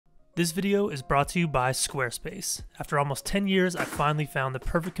This video is brought to you by Squarespace. After almost 10 years, I finally found the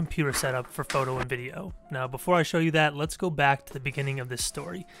perfect computer setup for photo and video. Now, before I show you that, let's go back to the beginning of this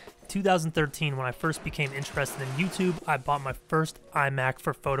story. In 2013, when I first became interested in YouTube, I bought my first iMac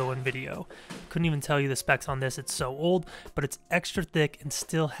for photo and video. Couldn't even tell you the specs on this, it's so old, but it's extra thick and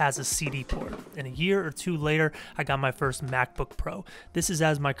still has a CD port. And a year or two later, I got my first MacBook Pro. This is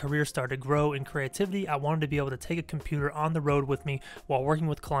as my career started to grow in creativity. I wanted to be able to take a computer on the road with me while working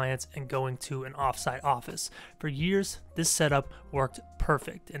with clients and going to an offsite office. For years, this setup worked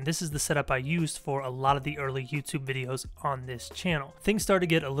perfect, and this is the setup I used for a lot of the early YouTube videos on this channel. Things started to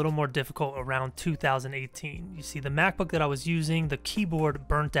get a little more difficult around 2018. You see, the MacBook that I was using, the keyboard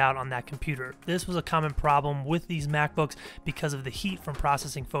burnt out on that computer. This was a common problem with these MacBooks because of the heat from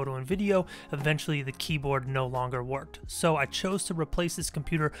processing photo and video. Eventually, the keyboard no longer worked. So I chose to replace this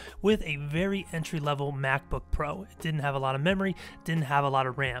computer with a very entry-level MacBook Pro. It didn't have a lot of memory, didn't have a lot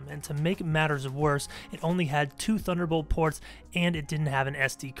of RAM, and to make matters worse, it only had 2 Thunderbolt ports and it didn't have an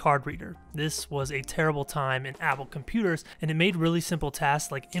SD card reader. This was a terrible time in Apple computers, and it made really simple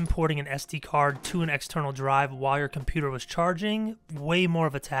tasks like importing an SD card to an external drive while your computer was charging way more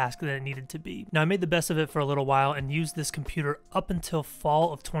of a task than it needed to be. Now, I made the best of it for a little while and used this computer up until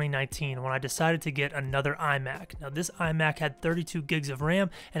fall of 2019 when I decided to get another iMac. Now, this iMac had 32 gigs of RAM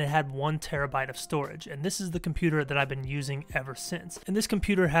and it had 1 terabyte of storage, and this is the computer that I've been using ever since. And this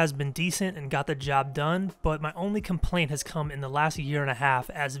computer has been decent and got the job done, but my only complaint has come in the last year and a half.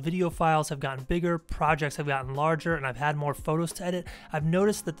 As video files have gotten bigger, projects have gotten larger, and I've had more photos to edit, I've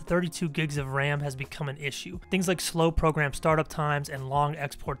noticed that the 32 gigs of RAM has become an issue. Things like slow program startup times and long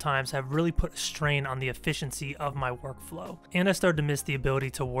export times have really put a strain on the efficiency of my workflow. And I started to miss the ability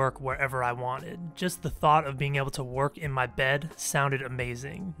to work wherever I wanted. Just the thought of being able to work in my bed sounded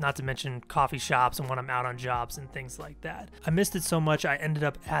amazing, not to mention coffee shops and when I'm out on jobs and things like that. I missed it so much I ended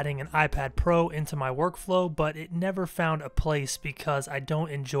up adding an iPad Pro into my workflow, but it never found a place because I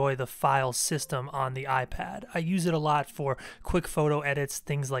don't enjoy the file system on the iPad. I use it a lot for quick photo edits,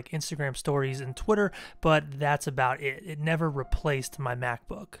 things like Instagram stories and Twitter, but that's about it. It never replaced my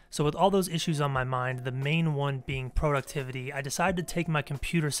MacBook. So with all those issues on my mind, the main one being productivity, I decided to take my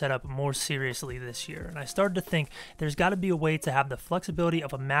computer setup more seriously this year, and I started to think there's got to be a way to have the flexibility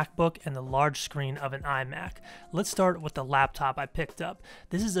of a MacBook and the large screen of an iMac. Let's start with the laptop I picked up.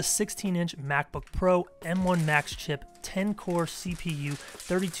 This is a 16-inch MacBook Pro M1 Max chip, 10-core CPU,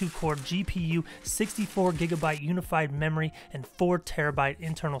 32-core GPU, 64GB unified memory, and 4TB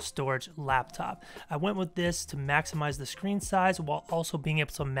internal storage laptop. I went with this to maximize the screen size while also being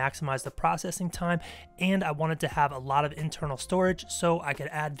able to maximize the processing time, and I wanted to have a lot of internal storage so I could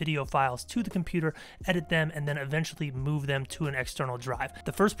add video files to the computer, edit them, and then eventually move them to an external drive.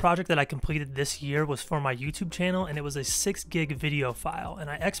 The first project that I completed this year was for my YouTube channel, and it was a 6GB video file,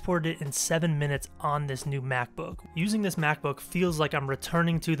 and I exported it in 7 minutes on this new MacBook. Using this MacBook feels like I'm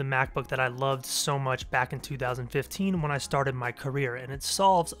returning to the MacBook that I loved so much back in 2015 when I started my career, and it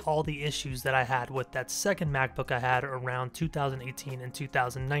solves all the issues that I had with that second MacBook I had around 2018 and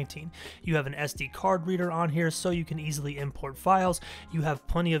 2019. You have an SD card reader on here so you can easily import files, you have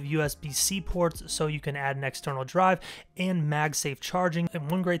plenty of USB-C ports so you can add an external drive, and MagSafe charging. And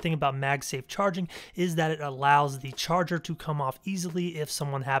one great thing about MagSafe charging is that it allows the charger to come off easily if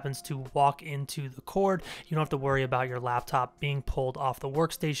someone happens to walk into the cord. You don't have to worry about your laptop being pulled off the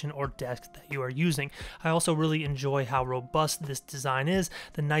workstation or desk that you are using. I also really enjoy how robust this design is.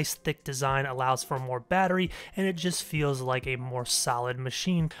 The nice thick design allows for more battery, and it just feels like a more solid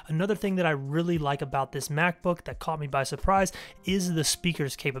machine. Another thing that I really like about this MacBook that caught me by surprise is the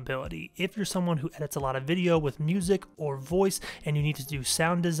speakers capability. If you're someone who edits a lot of video with music or voice and you need to do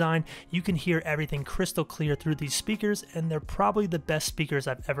sound design, you can hear everything crystal clear through these speakers, and they're probably the best speakers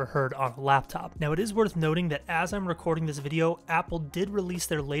I've ever heard on a laptop. Now, it is worth noting that as I'm recording this video, Apple did release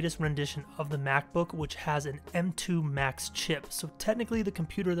their latest rendition of the MacBook, which has an M2 Max chip. So technically the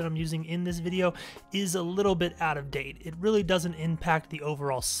computer that I'm using in this video is a little bit out of date. It really doesn't impact the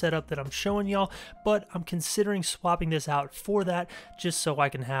overall setup that I'm showing y'all, but I'm considering swapping this out for that just so I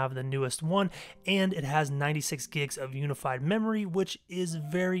can have the newest one, and it has 96 gigs of unified memory, which is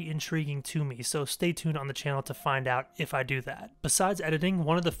very intriguing to me, so stay tuned on the channel to find out if I do that. Besides editing,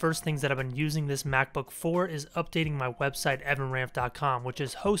 one of the first things that I've been using this MacBook for is updating my website evanramp.com, which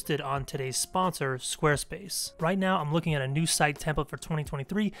is hosted on today's sponsor, Squarespace. Right now, I'm looking at a new site template for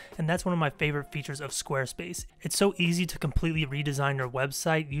 2023, and that's one of my favorite features of Squarespace. It's so easy to completely redesign your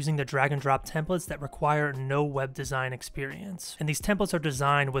website using the drag and drop templates that require no web design experience. And these templates are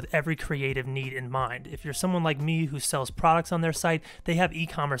designed with every creative need in mind. If you're someone like me who sells products on their site, they have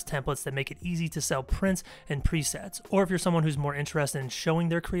e-commerce templates that make it easy to sell prints and presets. Or if you're someone who's more interested in showing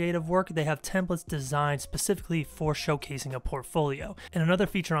their creative work, they have templates designed specifically for showcasing a portfolio. And another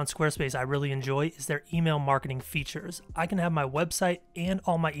feature on Squarespace I really enjoy is their email marketing features. I can have my website and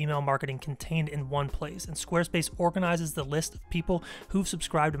all my email marketing contained in one place, and Squarespace organizes the list of people who've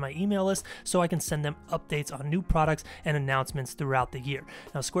subscribed to my email list so I can send them updates on new products and announcements throughout the year.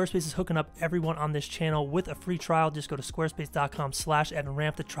 Now, Squarespace is hooking up everyone on this channel with a free trial. Just go to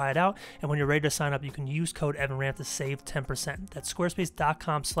squarespace.com/EvanRamp to try it out, and when you're ready to sign up, you can use code EvanRamp to save 10%. That's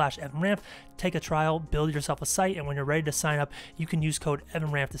squarespace.com/EvanRamp. Take a trial, build yourself a site, and when you're ready to sign up, you can use code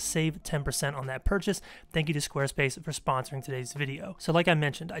EvanRamp to save 10% on that purchase. Thank you to Squarespace for sponsoring today's video. So like I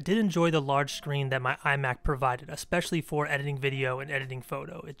mentioned, I did enjoy the large screen that my iMac provided, especially for editing video and editing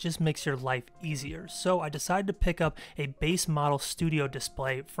photo. It just makes your life easier. So I decided to pick up a base model studio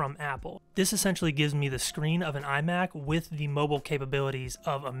display from Apple. This essentially gives me the screen of an iMac with the mobile capabilities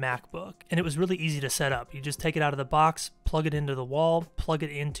of a MacBook. And it was really easy to set up. You just take it out of the box, plug it into the wall, plug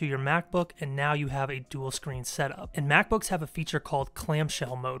it into your MacBook, and now you have a dual screen setup. And MacBooks have a feature called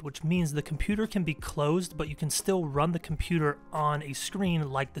clamshell mode, which means the computer can be closed, but you can still run the computer on a screen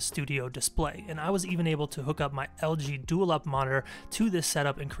like the studio display. And I was even able to hook up my LG dual up monitor to this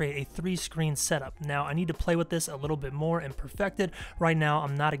setup and create a 3-screen setup. Now I need to play with this a little bit more and perfect it. Right now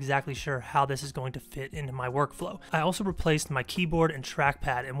I'm not exactly sure how this is going to fit into my workflow. I also replaced my keyboard and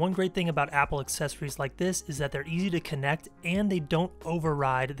trackpad, and one great thing about Apple accessories like this is that they're easy to connect and they don't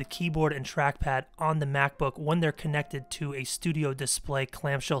override the keyboard and trackpad on the MacBook when they're connected to a studio display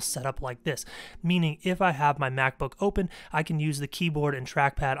clamshell setup like this. Meaning if I have my MacBook open, I can use the keyboard and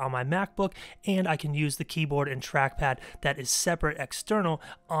trackpad on my MacBook, and I can use the keyboard and trackpad that is separate external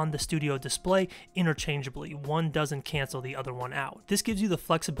on the studio display interchangeably. One doesn't cancel the other one out. This gives you the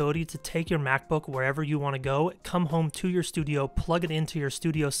flexibility to take your MacBook wherever you want to go, come home to your studio, plug it into your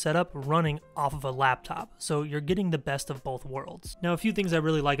studio setup running off of a laptop. So you're getting the best of both worlds. Now, a few things I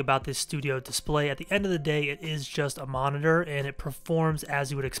really like about this studio display. At the end of the day, it is just a monitor, and it performs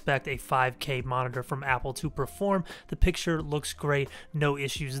as you would expect a 5K monitor from Apple to perform. The picture looks great, no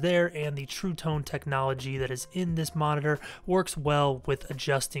issues there, and the True Tone technology that is in this monitor works well with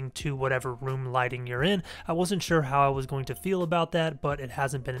adjusting to whatever room lighting you're in. I wasn't sure how I was going to feel about that, but it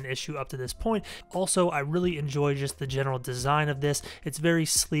hasn't been an issue up to this point. Also, I really enjoy just the general design of this. It's very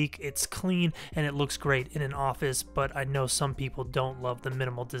sleek, it's clean, and it looks great in an office, but I know some people don't love the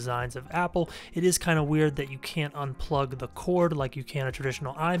minimal designs of Apple. It is kind of weird that you can't unplug the cord like you can a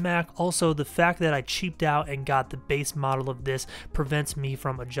traditional iMac. Also, the fact that I cheaped out and got the base model of this prevents me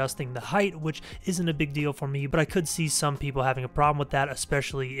from adjusting the height, which isn't a big deal for me, but I could see some people having a problem with that,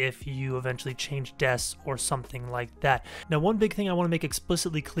 especially if you eventually change desks or something like that. Now, one big thing I want to make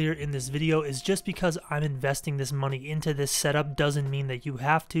explicitly clear in this video is just because I'm investing this money into this setup doesn't mean that you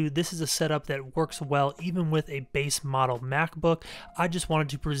have to. This is a setup that works well even with a base model MacBook. I just wanted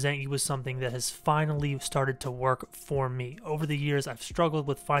to present you with something that has finally started to work for me. Over the years, I've struggled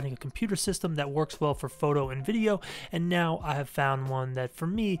with finding a computer system that works well for photo and video, and now I have found one that for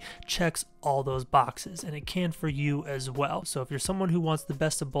me checks all those boxes, and it can for you as well. So if you're someone who wants the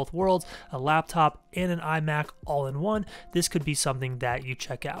best of both worlds, a laptop and an iMac all in one, this could be something that you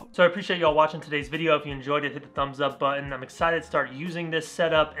check out. So I appreciate y'all watching today's video. If you enjoyed it, hit the thumbs up button. I'm excited to start using this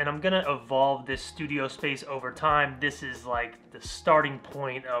setup, and I'm gonna evolve this studio space over time. This is like the starting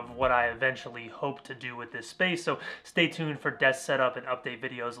point of what I eventually hope to do with this space, so stay tuned for desk setup and update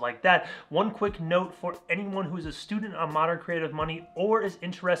videos like that. One quick note for anyone who's a student on Modern Creative Money or is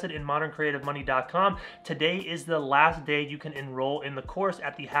interested in moderncreativemoney.com, today is the last day you can enroll in the course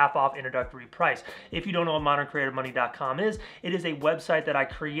at the half-off introductory price. If you don't know what moderncreativemoney.com is, it is a website that I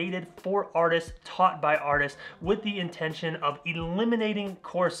created for artists, taught by artists, with the intention of eliminating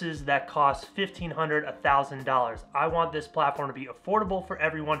courses that cost $1,500, $1,000. I want this platform to be affordable for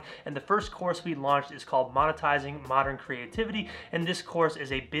everyone, and the first course we launched is called Monetizing Modern Creativity, and this course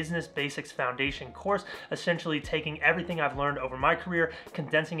is a business basics foundation course, essentially taking everything I've learned over my career,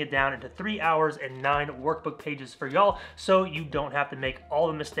 condensing it down into 3 hours and 9 workbook pages for y'all, so you don't have to make all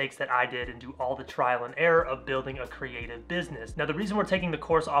the mistakes that I did and do all the trial and error of building a creative business. Now, the reason we're taking the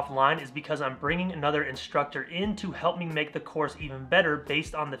course offline is because I'm bringing another instructor in to help me make the course even better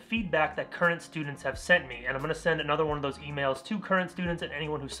based on the feedback that current students have sent me. And I'm going to send another one of those emails to current students and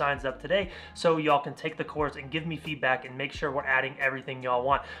anyone who signs up today, so y'all can take the course and give me feedback and make sure we're adding everything y'all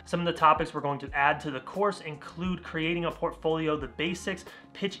want. Some of the topics we're going to add to the course include creating a portfolio, the basics,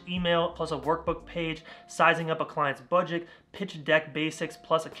 pitch email plus a workbook page, sizing up a client's budget, pitch deck basics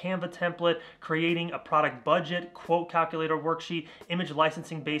plus a Canva template, creating a product budget, quote calculator worksheet, image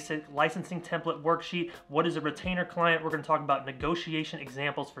licensing basic, licensing template worksheet, what is a retainer client. We're going to talk about negotiation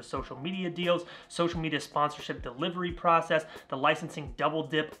examples for social media deals, social media sponsorship delivery process, the licensing double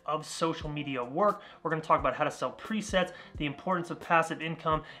dip of social media work. We're going to talk about how to sell presets, the importance of passive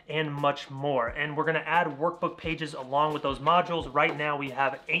income, and much more. And we're going to add workbook pages along with those modules. Right now we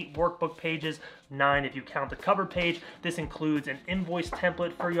have 8 workbook pages, 9 if you count the cover page. This includes an invoice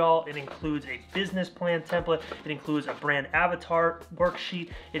template for y'all. It includes a business plan template. It includes a brand avatar worksheet.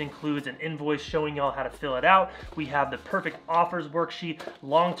 It includes an invoice showing y'all how to fill it out. We have the perfect offers worksheet,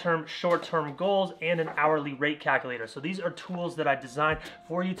 long-term, short-term goals, and an hourly rate calculator. So these are tools that I designed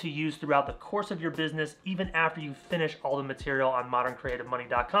for you to use throughout the course of your business, even after you finish all the material on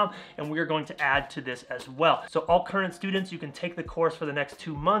moderncreativemoney.com, and we are going to add to this as well. So all current students, you can take the course for the next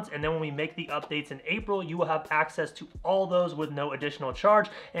 2 months, and then when we make the updates in April, you will have access to all those with no additional charge.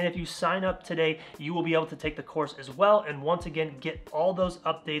 And if you sign up today, you will be able to take the course as well, and once again get all those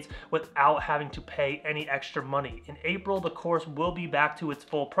updates without having to pay any extra money. In April, the course will be back to its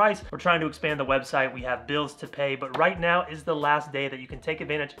full price. We're trying to expand the website. We have bills to pay, but right now is the last day that you can take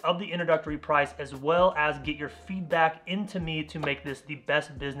advantage of the introductory price, as well as get your feedback into me to make this the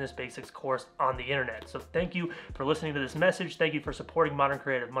best business basics course on the internet. So thank you for listening to this message. Thank you for supporting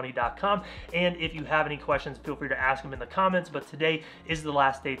moderncreativemoney.com. And if you have any questions, feel free to ask them in the comments. But today is the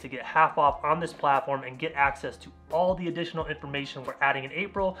last day to get half off on this platform and get access to all the additional information we're adding in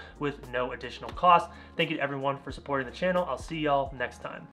April with no additional cost. Thank you to everyone for supporting the channel. I'll see y'all next time.